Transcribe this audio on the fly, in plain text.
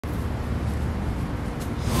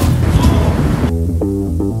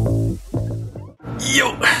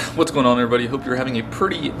What's going on, everybody? Hope you're having a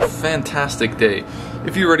pretty fantastic day.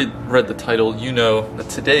 If you already read the title, you know that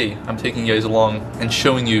today I'm taking you guys along and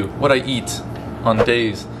showing you what I eat on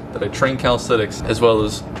days that I train calisthenics as well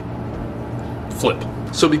as flip.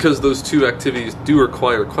 So because those two activities do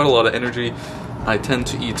require quite a lot of energy, I tend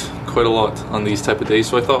to eat quite a lot on these type of days.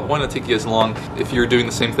 So I thought, why not take you guys along if you're doing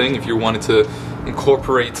the same thing, if you're wanting to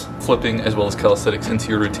incorporate flipping as well as calisthenics into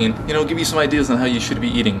your routine. You know, give you some ideas on how you should be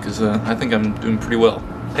eating, because I think I'm doing pretty well.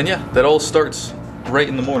 And yeah, that all starts right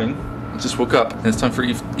in the morning. I just woke up and it's time for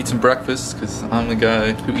eat some breakfast, because I'm the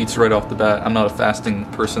guy who eats right off the bat. I'm not a fasting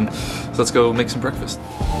person. So let's go make some breakfast.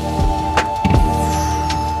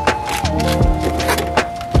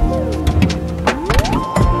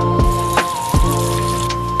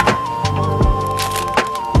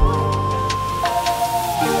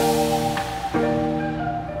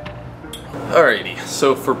 Alrighty,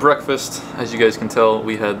 so for breakfast, as you guys can tell,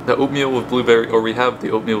 we had the oatmeal with blueberry, or we have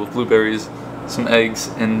the oatmeal with blueberries, some eggs,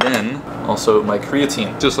 and then also my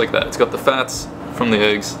creatine, just like that. It's got the fats from the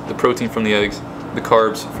eggs, the protein from the eggs, the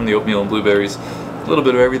carbs from the oatmeal and blueberries, a little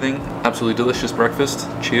bit of everything. Absolutely delicious breakfast.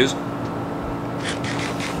 Cheers.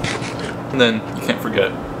 And then you can't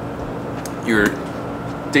forget your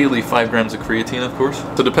daily 5 grams of creatine, of course.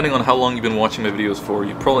 So depending on how long you've been watching my videos for,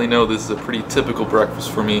 you probably know this is a pretty typical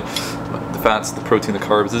breakfast for me. The fats, the protein, the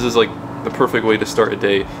carbs. This is like the perfect way to start a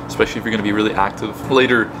day, especially if you're going to be really active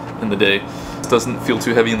later in the day. It doesn't feel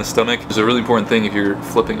too heavy in the stomach. It's a really important thing if you're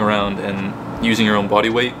flipping around and using your own body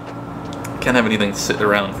weight. You can't have anything sit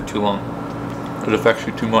around for too long. It affects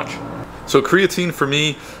you too much. So creatine for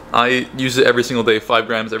me, I use it every single day, 5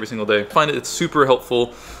 grams every single day. I find it's super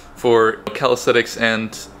helpful for calisthenics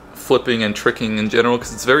and flipping and tricking in general,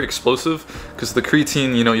 because it's very explosive. Because the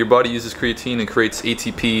creatine, you know, your body uses creatine and creates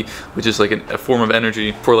ATP, which is like a form of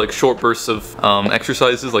energy for like short bursts of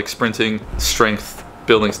exercises like sprinting, strength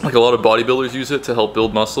building. Like a lot of bodybuilders use it to help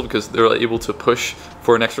build muscle because they're able to push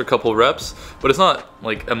for an extra couple reps. But it's not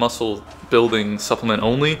like a muscle building supplement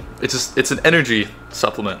only. It's an energy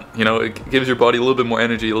supplement. You know, it gives your body a little bit more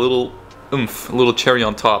energy, a little oomph, a little cherry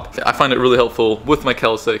on top. I find it really helpful with my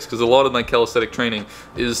calisthenics because a lot of my calisthenic training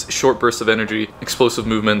is short bursts of energy, explosive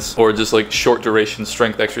movements, or just like short duration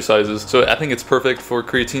strength exercises. So I think it's perfect for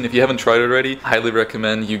creatine. If you haven't tried it already, I highly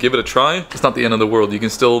recommend you give it a try. It's not the end of the world. You can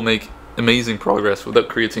still make amazing progress without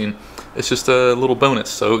creatine. It's just a little bonus,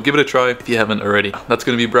 so give it a try if you haven't already. That's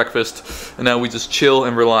gonna be breakfast, and now we just chill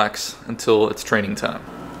and relax until it's training time.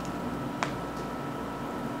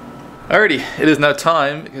 Alrighty, it is now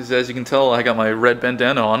time, because as you can tell, I got my red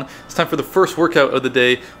bandana on. It's time for the first workout of the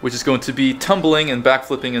day, which is going to be tumbling and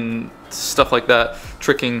backflipping and stuff like that,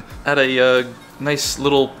 tricking at a nice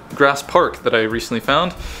little grass park that I recently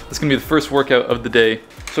found. That's gonna be the first workout of the day.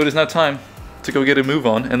 So it is now time to go get a move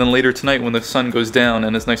on, and then later tonight when the sun goes down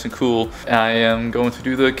and it's nice and cool, I am going to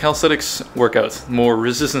do the calisthenics workout, more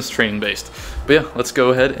resistance training based. But yeah, let's go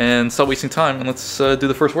ahead and stop wasting time and let's do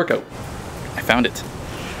the first workout. I found it.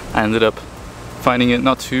 I ended up finding it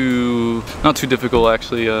not too difficult,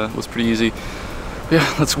 actually. It was pretty easy. But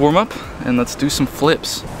yeah, let's warm up and let's do some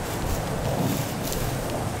flips.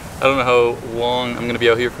 I don't know how long I'm gonna be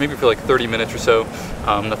out here, maybe for like 30 minutes or so.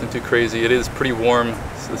 Nothing too crazy. It is pretty warm,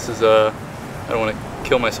 so this is I don't want to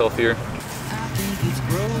kill myself here.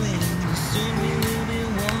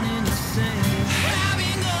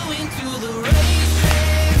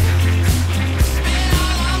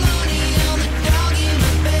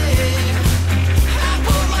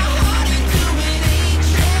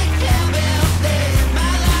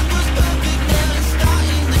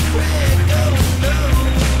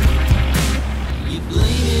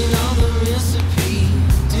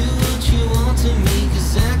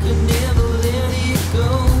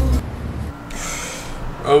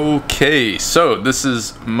 Okay, so this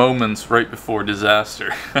is moments right before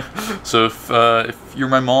disaster. So if you're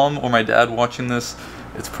my mom or my dad watching this,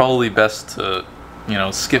 it's probably best to, you know,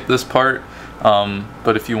 skip this part.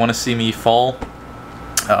 But if you want to see me fall,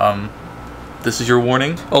 this is your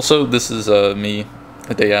warning. Also, this is me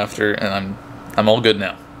a day after, and I'm all good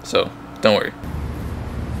now, so don't worry.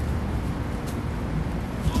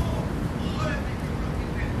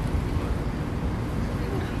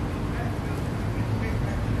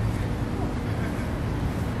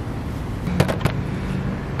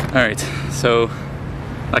 Alright, so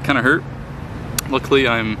that kind of hurt. Luckily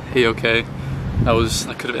I'm A-okay.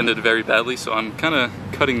 I could have ended very badly, so I'm kind of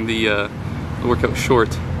cutting the workout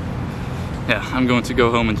short. Yeah, I'm going to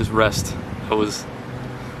go home and just rest. That was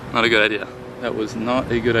not a good idea. That was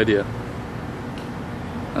not a good idea.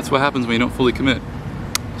 That's what happens when you don't fully commit.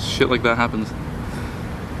 Shit like that happens.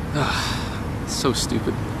 So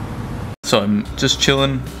stupid. So I'm just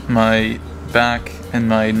chilling. My back and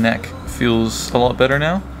my neck feels a lot better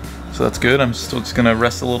now, so that's good. I'm still just gonna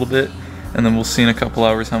rest a little bit, and then we'll see in a couple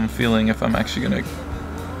hours how I'm feeling, if I'm actually gonna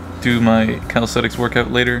do my calisthenics workout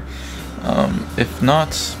later. If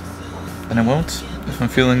not, then I won't. If I'm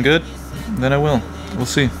feeling good, then I will. We'll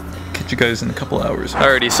see. Catch you guys in a couple hours.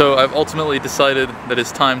 Alrighty, so I've ultimately decided that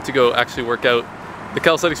it's time to go actually work out. The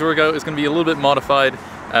calisthenics workout is going to be a little bit modified,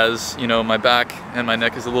 as you know, my back and my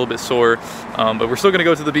neck is a little bit sore, but we're still going to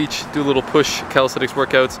go to the beach, do a little push calisthenics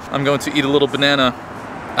workouts. I'm going to eat a little banana.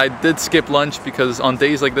 I did skip lunch because on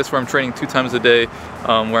days like this where I'm training 2 times a day,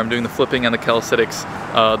 where I'm doing the flipping and the calisthenics,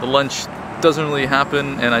 the lunch doesn't really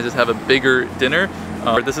happen and I just have a bigger dinner.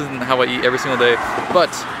 This isn't how I eat every single day,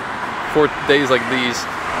 but for days like these,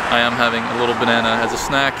 I am having a little banana as a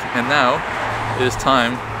snack, and now it is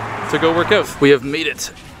time to go work out. We have made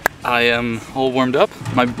it. I am all warmed up.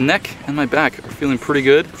 My neck and my back are feeling pretty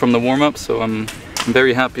good from the warm-up, so I'm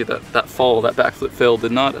very happy that that backflip fail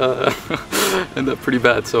did not end up pretty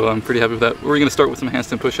bad, so I'm pretty happy with that. We're gonna start with some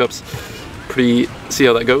handstand push-ups, see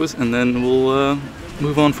how that goes, and then we'll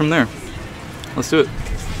move on from there. Let's do it.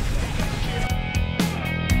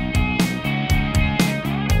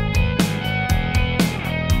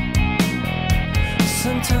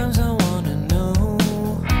 Sometimes I wanna know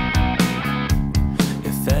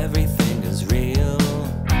if everything is real.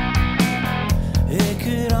 It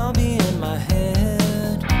could all be in my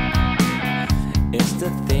head. It's the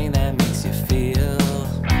thing that makes you feel.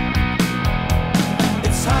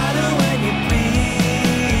 It's harder when you breathe.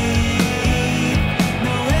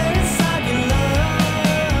 Nowhere inside your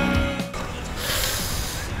love.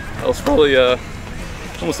 That was probably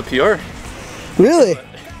almost a PR. Really?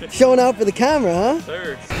 Showing out for the camera, huh?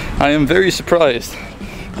 Sir. I am very surprised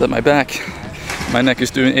that my neck is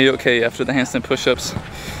doing a-okay after the handstand push-ups.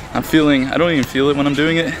 I don't even feel it when I'm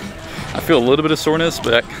doing it. I feel a little bit of soreness,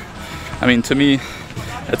 but I mean, to me,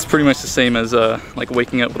 it's pretty much the same as like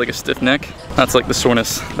waking up with like a stiff neck. That's like the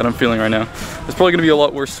soreness that I'm feeling right now. It's probably gonna be a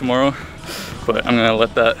lot worse tomorrow, but I'm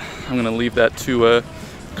gonna leave that to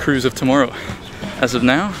cruise of tomorrow. As of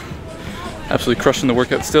now, absolutely crushing the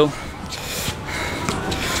workout still.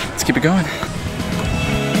 Let's keep it going.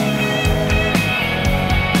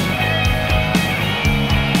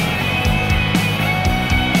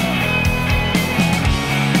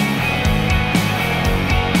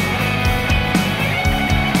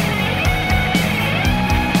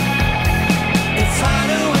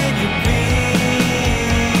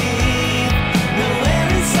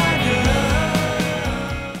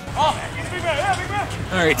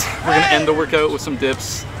 Alright, we're gonna end the workout with some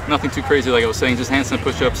dips. Nothing too crazy like I was saying, just handstand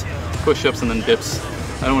push-ups, and then dips.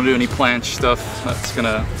 I don't want to do any planche stuff, that's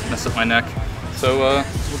gonna mess up my neck. So we'll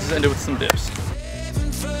just end it with some dips.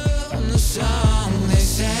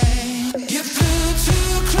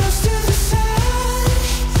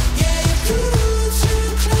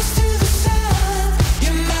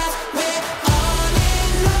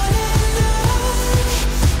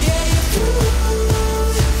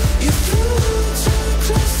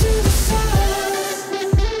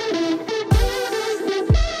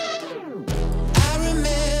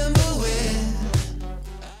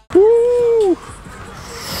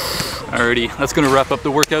 Alrighty, that's gonna wrap up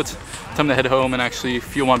the workout. Time to head home and actually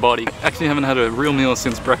fuel my body. Actually, haven't had a real meal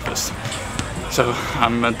since breakfast, so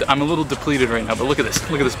I'm a little depleted right now. But look at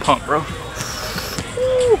this pump, bro.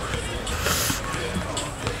 Woo.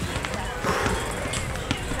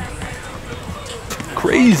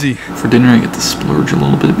 Crazy. For dinner, I get to splurge a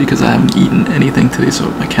little bit because I haven't eaten anything today, so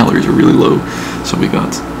my calories are really low. So we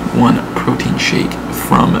got 1 protein shake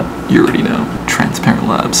from, you already know, Transparent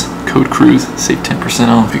Labs. Code CRUISE, save 10%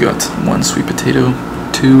 off. We got 1 sweet potato,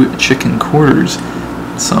 2 chicken quarters,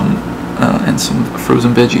 and some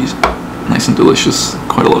frozen veggies. Nice and delicious.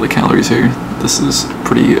 Quite a lot of calories here. This is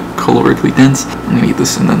pretty calorically dense. I'm gonna eat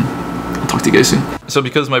this and then I'll talk to you guys soon. So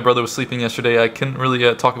because my brother was sleeping yesterday, I couldn't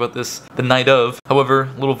really talk about this the night of. However,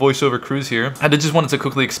 a little voiceover cruise here. I just wanted to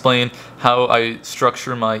quickly explain how I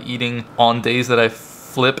structure my eating on days that I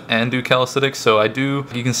flip and do calisthenics. So you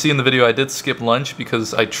can see in the video, I did skip lunch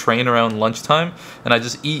because I train around lunchtime, and I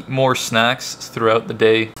just eat more snacks throughout the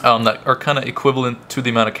day that are kind of equivalent to the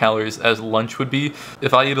amount of calories as lunch would be.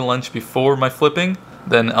 If I eat a lunch before my flipping,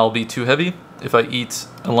 then I'll be too heavy. If I eat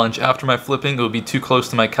a lunch after my flipping, it will be too close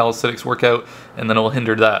to my calisthenics workout, and then it will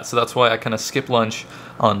hinder that. So that's why I kind of skip lunch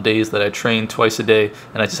on days that I train twice a day,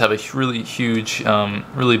 and I just have a really huge,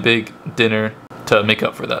 really big dinner to make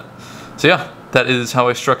up for that. So yeah, that is how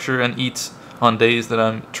I structure and eat on days that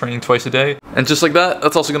I'm training twice a day. And just like that,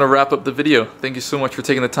 that's also gonna wrap up the video. Thank you so much for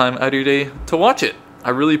taking the time out of your day to watch it.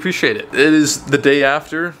 I really appreciate it. It is the day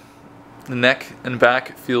after The neck and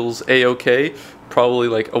back feels a-okay. Probably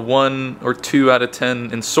like a 1 or 2 out of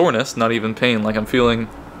 10 in soreness, not even pain. Like I'm feeling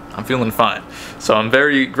fine. So I'm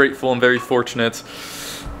very grateful and very fortunate.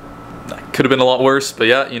 Could have been a lot worse, but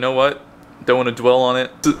yeah, you know what? Don't want to dwell on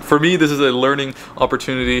it. For me, this is a learning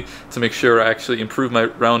opportunity to make sure I actually improve my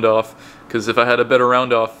round off, because if I had a better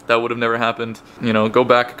round off, that would have never happened. You know, go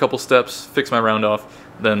back a couple steps, fix my round off,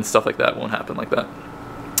 then stuff like that won't happen like that.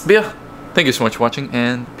 But yeah, thank you so much for watching,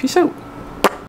 and peace out.